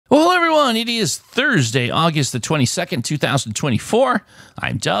everyone. It is Thursday, August the 22nd, 2024.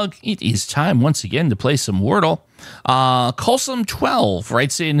 I'm Doug. It is time once again to play some Wordle. Colsum12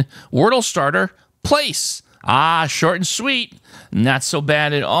 writes in Wordle starter, place. Short and sweet. Not so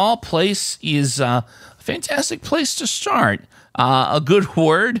bad at all. Place is a fantastic place to start. A good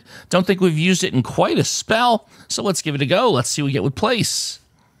word. Don't think we've used it in quite a spell, so let's give it a go. Let's see what we get with place.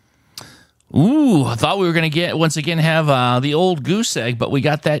 Ooh, I thought we were going to once again have the old goose egg, but we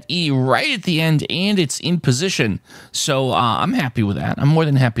got that E right at the end, and it's in position. So I'm happy with that. I'm more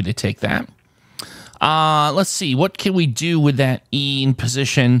than happy to take that. Let's see. What can we do with that E in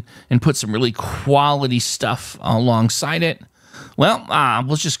position and put some really quality stuff alongside it? Well,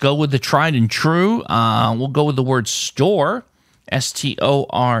 we'll just go with the tried and true. We'll go with the word store,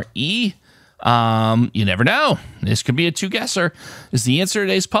 S-T-O-R-E. You never know. This could be a two-guesser. Is the answer to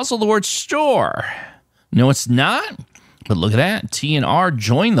today's puzzle the word store? No, it's not. But look at that. T and R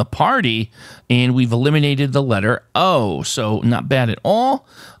join the party, and we've eliminated the letter O. So not bad at all.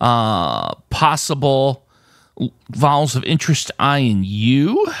 Possible vowels of interest, I and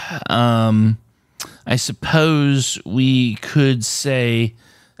U. I suppose we could say,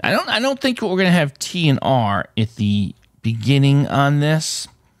 I don't think we're going to have T and R at the beginning on this.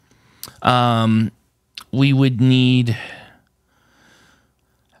 We would need,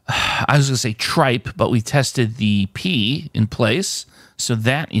 I was going to say tripe, but we tested the P in place, so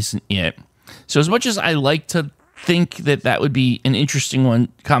that isn't it. So as much as I like to think that that would be an interesting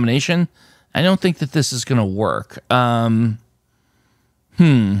combination, I don't think that this is going to work.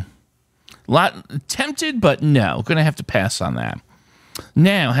 Lot tempted, but no, going to have to pass on that.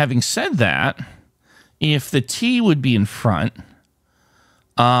 Now, having said that, if the T would be in front,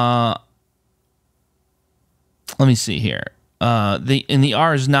 let me see here. The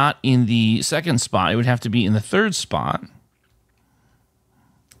R is not in the second spot. It would have to be in the third spot.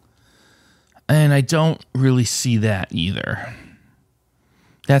 And I don't really see that either.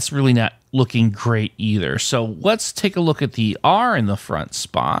 That's really not looking great either. So let's take a look at the R in the front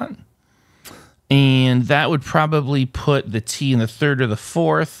spot. And that would probably put the T in the third or the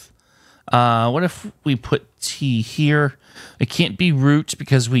fourth. What if we put T here? It can't be root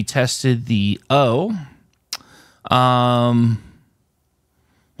because we tested the O. Yeah,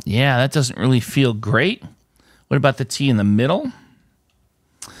 that doesn't really feel great. What about the T in the middle?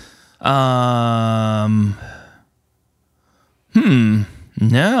 No,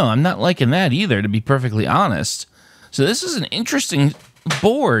 I'm not liking that either, to be perfectly honest. So this is an interesting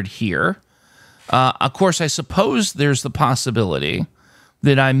board here. Of course, I suppose there's the possibility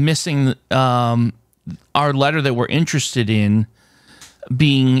that I'm missing our letter that we're interested in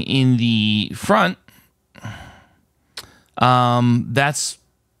being in the front. That's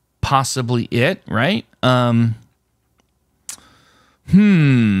possibly it, right? Now,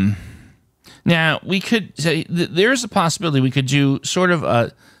 we could say there's a possibility we could do sort of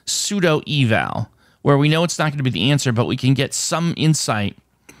a pseudo eval where we know it's not going to be the answer, but we can get some insight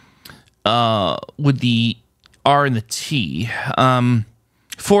with the R and the T.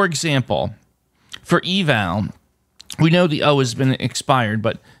 For example, for eval, we know the O has been expired,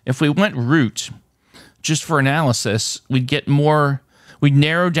 but if we went root, just for analysis, we'd get more, we'd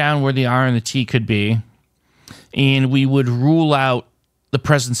narrow down where the R and the T could be, and we would rule out the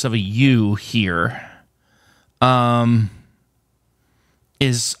presence of a U here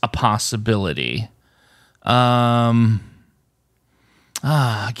is a possibility. I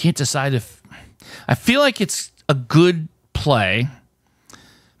can't decide if, I feel like it's a good play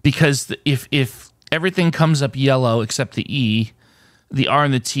because if everything comes up yellow except the E, the R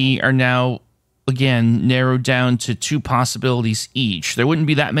and the T are now again narrowed down to two possibilities each. There wouldn't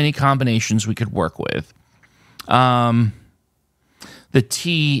be that many combinations we could work with. The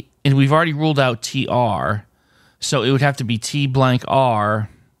T, and we've already ruled out TR, so it would have to be T blank R.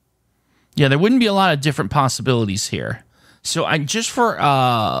 Yeah, there wouldn't be a lot of different possibilities here. So I just for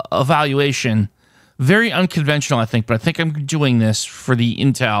evaluation, very unconventional, I think, but I think I'm doing this for the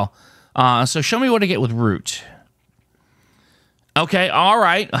intel. So show me what I get with root. Okay, all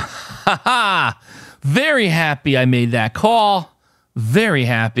right. Very happy I made that call. Very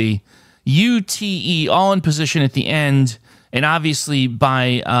happy. UTE, all in position at the end. And obviously,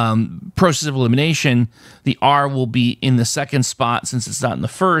 by process of elimination, the R will be in the second spot since it's not in the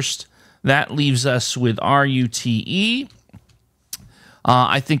first. That leaves us with RUTE.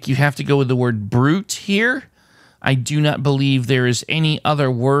 I think you have to go with the word brute here. I do not believe there is any other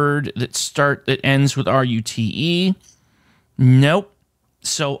word that ends with RUTE. Nope.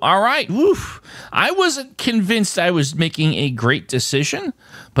 So, all right. Woof. I wasn't convinced I was making a great decision,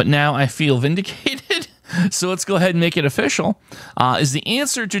 but now I feel vindicated. So let's go ahead and make it official. Is the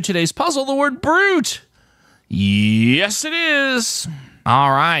answer to today's puzzle the word brute? Yes, it is.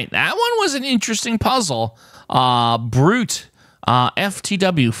 All right. That one was an interesting puzzle. Brute.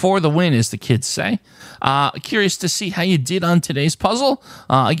 FTW for the win, as the kids say. Curious to see how you did on today's puzzle.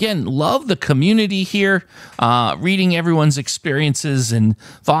 Again, love the community here. Reading everyone's experiences and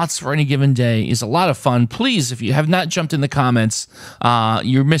thoughts for any given day is a lot of fun. Please, if you have not jumped in the comments,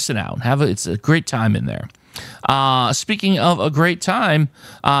 you're missing out. It's a great time in there. Speaking of a great time,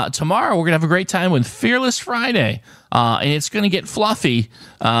 tomorrow we're going to have a great time with Fearless Friday. And it's going to get fluffy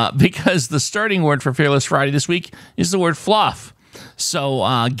because the starting word for Fearless Friday this week is the word fluff.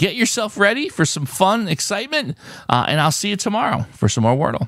 So get yourself ready for some fun, excitement, and I'll see you tomorrow for some more Wordle.